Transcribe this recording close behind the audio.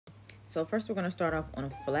So first we're gonna start off on a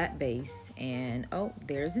flat base, and oh,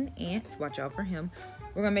 there's an ant, watch out for him.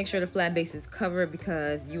 We're gonna make sure the flat base is covered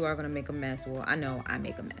because you are gonna make a mess. Well, I know I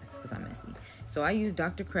make a mess because I'm messy. So I use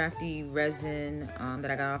Dr. Crafty resin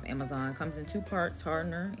that I got off Amazon. It comes in 2 parts,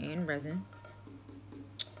 hardener and resin.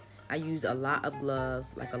 I use a lot of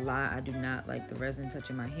gloves, like a lot. I do not like the resin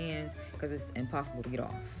touching my hands because it's impossible to get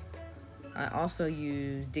off. I also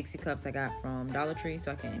use Dixie cups I got from Dollar Tree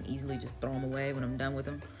so I can easily just throw them away when I'm done with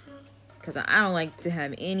them. Because I don't like to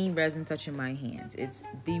have any resin touching my hands. It's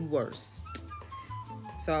the worst.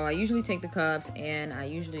 So I usually take the cups and I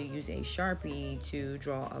usually use a Sharpie to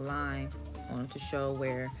draw a line on them to show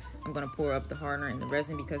where I'm going to pour up the hardener and the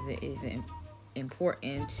resin, because it is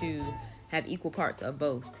important to have equal parts of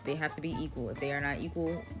both. They have to be equal. If they are not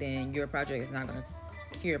equal, then your project is not going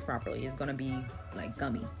to cure properly. It's going to be like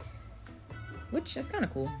gummy, which is kind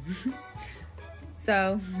of cool.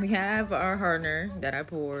 So we have our hardener that I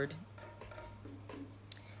poured.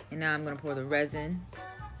 And now I'm going to pour the resin.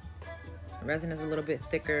 The resin is a little bit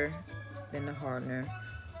thicker than the hardener.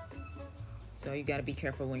 So you got to be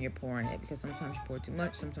careful when you're pouring it, because sometimes you pour too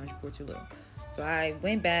much, sometimes you pour too little. So I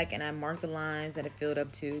went back and I marked the lines that it filled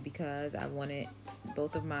up to, because I wanted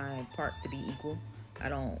both of my parts to be equal. I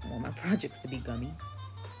don't want my projects to be gummy.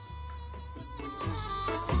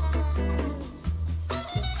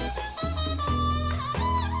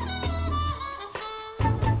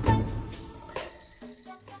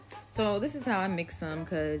 So this is how I mix them,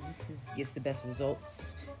 because gets the best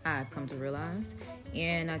results, I've come to realize.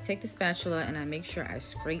 And I take the spatula and I make sure I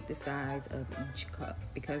scrape the sides of each cup,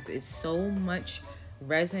 because it's so much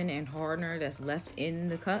resin and hardener that's left in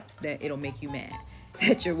the cups that it'll make you mad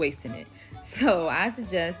that you're wasting it. So I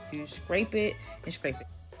suggest to scrape it and scrape it.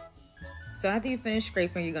 So after you finish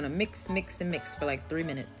scraping, you're gonna mix, mix, and mix for like 3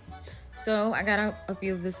 minutes. So I got a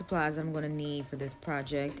few of the supplies I'm going to need for this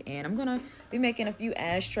project, and I'm going to be making a few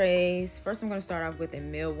ashtrays. First, I'm going to start off with a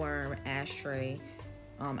mealworm ashtray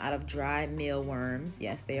out of dried mealworms.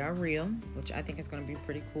 Yes, they are real, which I think is going to be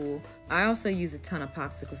pretty cool. I also use a ton of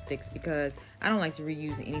popsicle sticks because I don't like to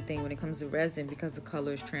reuse anything when it comes to resin, because the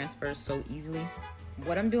colors transfer so easily.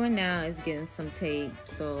 What I'm doing now is getting some tape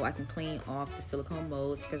so I can clean off the silicone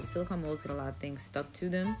molds, because the silicone molds get a lot of things stuck to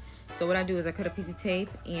them. So what I do is I cut a piece of tape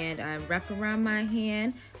and I wrap around my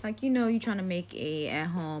hand, like, you know, you're trying to make a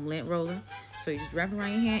at-home lint roller. So you just wrap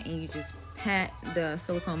around your hand and you just pat the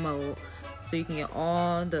silicone mold so you can get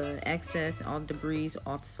all the excess and all the debris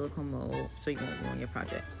off the silicone mold so you won't ruin your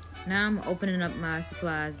project. Now I'm opening up my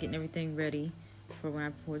supplies, getting everything ready for when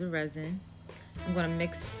I pour the resin. I'm going to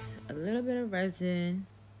mix a little bit of resin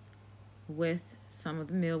with some of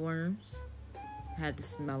the mealworms. I had to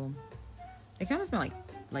smell them. They kind of smell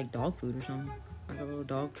like dog food or something, like a little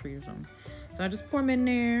dog treat or something. So I just pour them in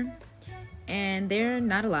there, and they're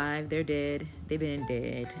not alive, they're dead. They've been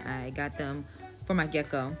dead. I got them for my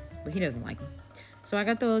gecko, but he doesn't like them. So I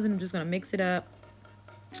got those, and I'm just gonna mix it up,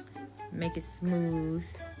 make it smooth,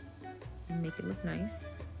 and make it look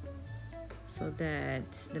nice, so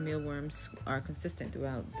that the mealworms are consistent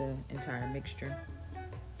throughout the entire mixture.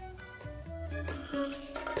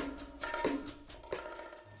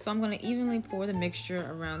 So I'm going to evenly pour the mixture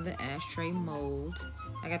around the ashtray mold.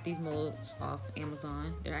 I got these molds off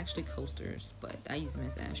Amazon. They're actually coasters, but I use them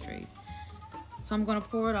as ashtrays. So I'm going to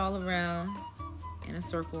pour it all around in a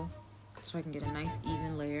circle so I can get a nice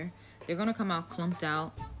even layer. They're going to come out clumped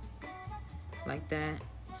out like that.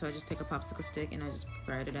 So I just take a popsicle stick and I just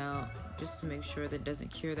spread it out just to make sure that it doesn't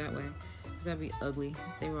cure that way, because that'd be ugly.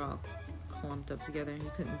 They were all clumped up together and you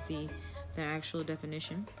couldn't see their actual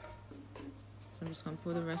definition. So I'm just gonna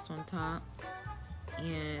pour the rest on top,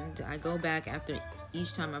 and I go back after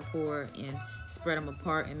each time I pour and spread them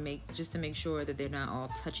apart and just to make sure that they're not all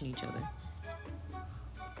touching each other.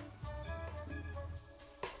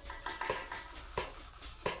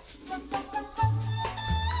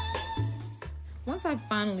 Once I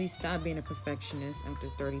finally stopped being a perfectionist after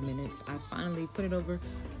 30 minutes, I finally put it over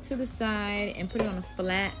to the side and put it on a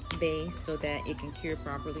flat base so that it can cure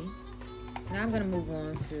properly. Now I'm going to move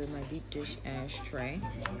on to my deep dish ashtray,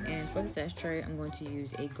 and for this ashtray I'm going to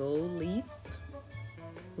use a gold leaf,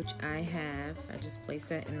 which I have. I just placed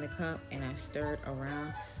that in the cup and I stir it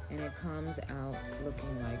around, and it comes out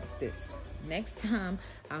looking like this. Next time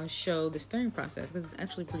I'll show the stirring process, because it's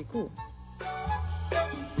actually pretty cool.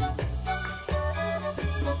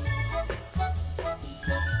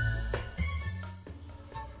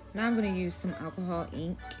 Now I'm going to use some alcohol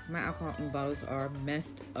ink. My alcohol ink bottles are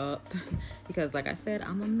messed up because, like I said,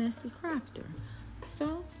 I'm a messy crafter.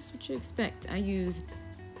 So that's what you expect. I use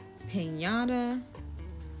Piñata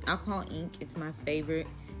alcohol ink. It's my favorite.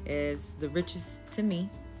 It's the richest to me.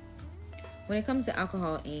 When it comes to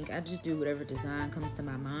alcohol ink, I just do whatever design comes to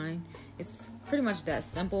my mind. It's pretty much that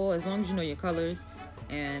simple. As long as you know your colors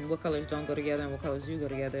and what colors don't go together and what colors do go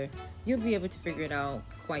together, you'll be able to figure it out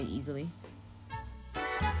quite easily.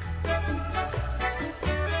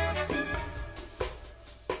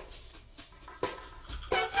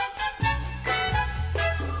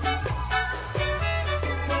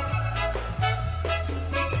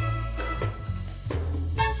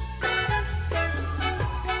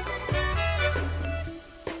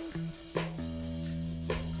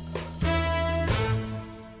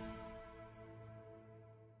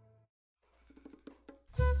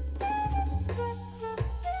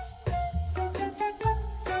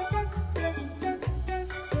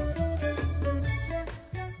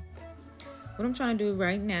 What I'm trying to do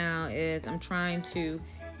right now is I'm trying to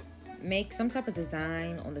make some type of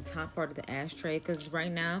design on the top part of the ashtray, because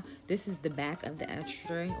right now this is the back of the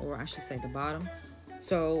ashtray, or I should say the bottom.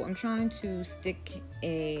 So I'm trying to stick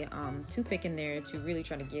a toothpick in there to really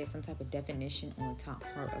try to get some type of definition on the top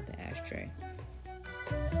part of the ashtray.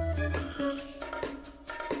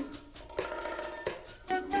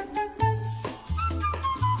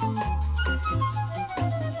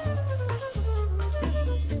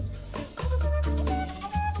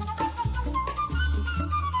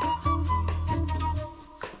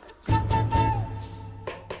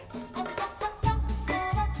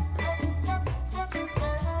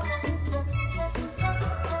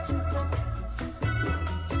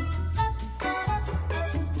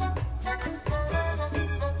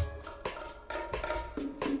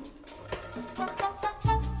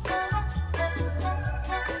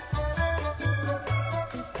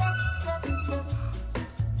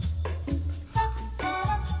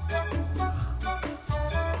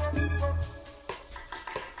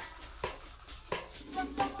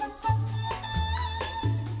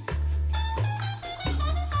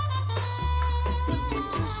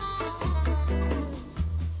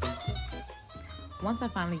 Once I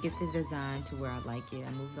finally get the design to where I like it,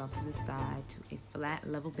 I move it off to the side to a flat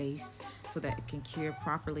level base so that it can cure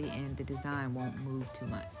properly and the design won't move too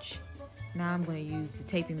much. Now I'm going to use the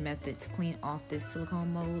taping method to clean off this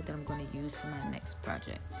silicone mold that I'm going to use for my next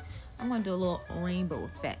project. I'm going to do a little rainbow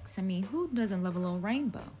effects. I mean, who doesn't love a little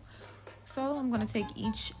rainbow? So I'm going to take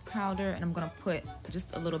each powder and I'm going to put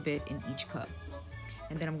just a little bit in each cup.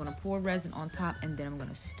 And then I'm going to pour resin on top and then I'm going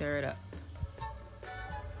to stir it up.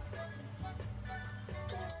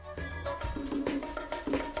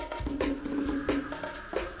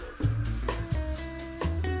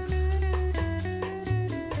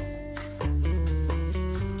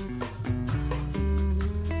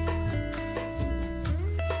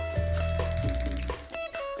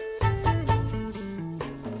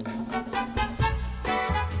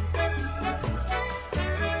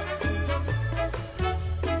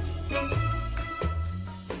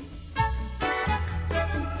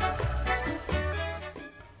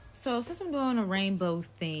 So since I'm doing a rainbow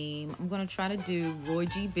theme, I'm going to try to do Roy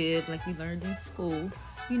G. Biv like we learned in school.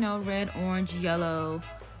 You know, red, orange, yellow,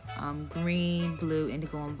 green, blue,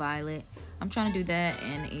 indigo, and violet. I'm trying to do that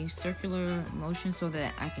in a circular motion so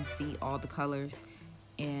that I can see all the colors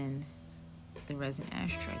in the resin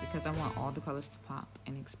ashtray, because I want all the colors to pop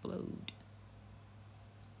and explode.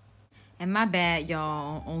 And my bad,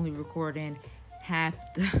 y'all, only recording half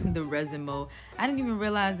the resin mold. I didn't even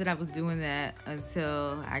realize that I was doing that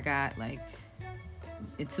until I got like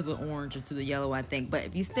into the orange or to the yellow, I think. But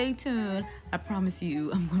if you stay tuned, I promise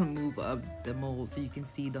you I'm gonna move up the mold so you can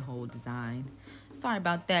see the whole design. Sorry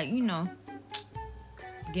about that. You know,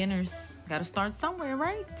 beginners gotta start somewhere,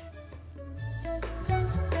 right?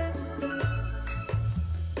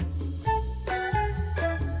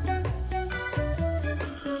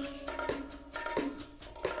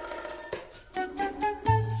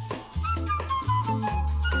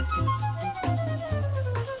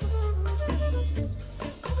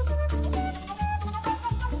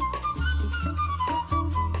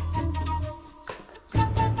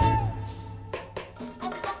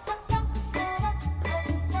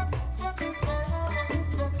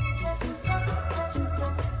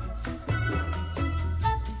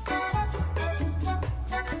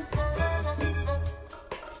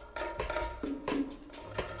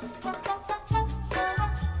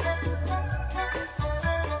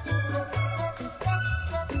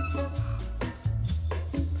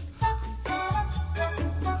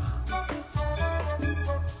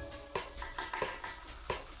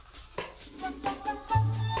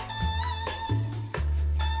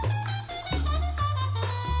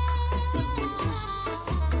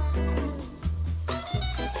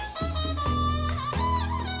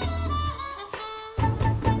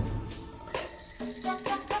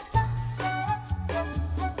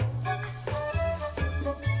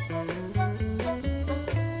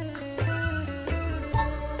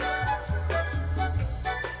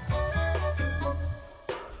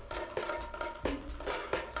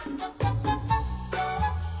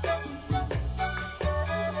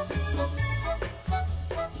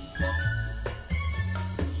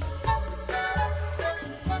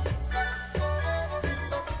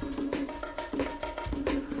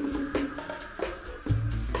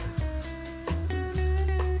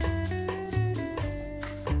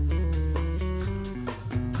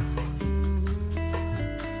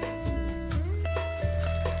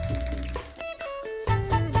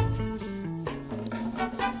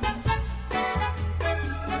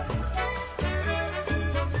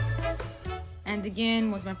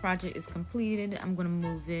 again, once my project is completed, I'm gonna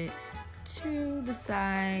move it to the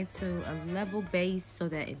side to a level base so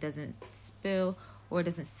that it doesn't spill or it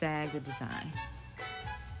doesn't sag the design.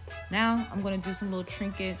 Now I'm gonna do some little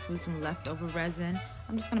trinkets with some leftover resin.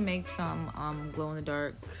 I'm just gonna make some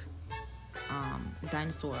glow-in-the-dark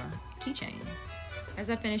dinosaur keychains. As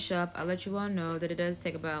I finish up, I'll let you all know that it does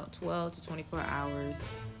take about 12 to 24 hours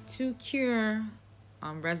to cure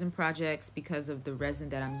resin projects because of the resin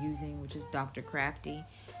that I'm using, which is Dr. Crafty.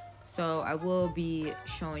 So I will be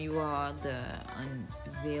showing you all the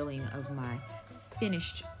unveiling of my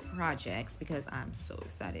finished projects because I'm so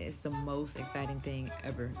excited. It's the most exciting thing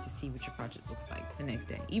ever to see what your project looks like the next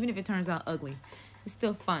day. Even if it turns out ugly, it's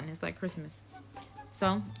still fun. It's like Christmas. So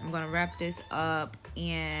I'm gonna wrap this up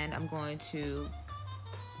and I'm going to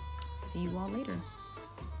see you all later.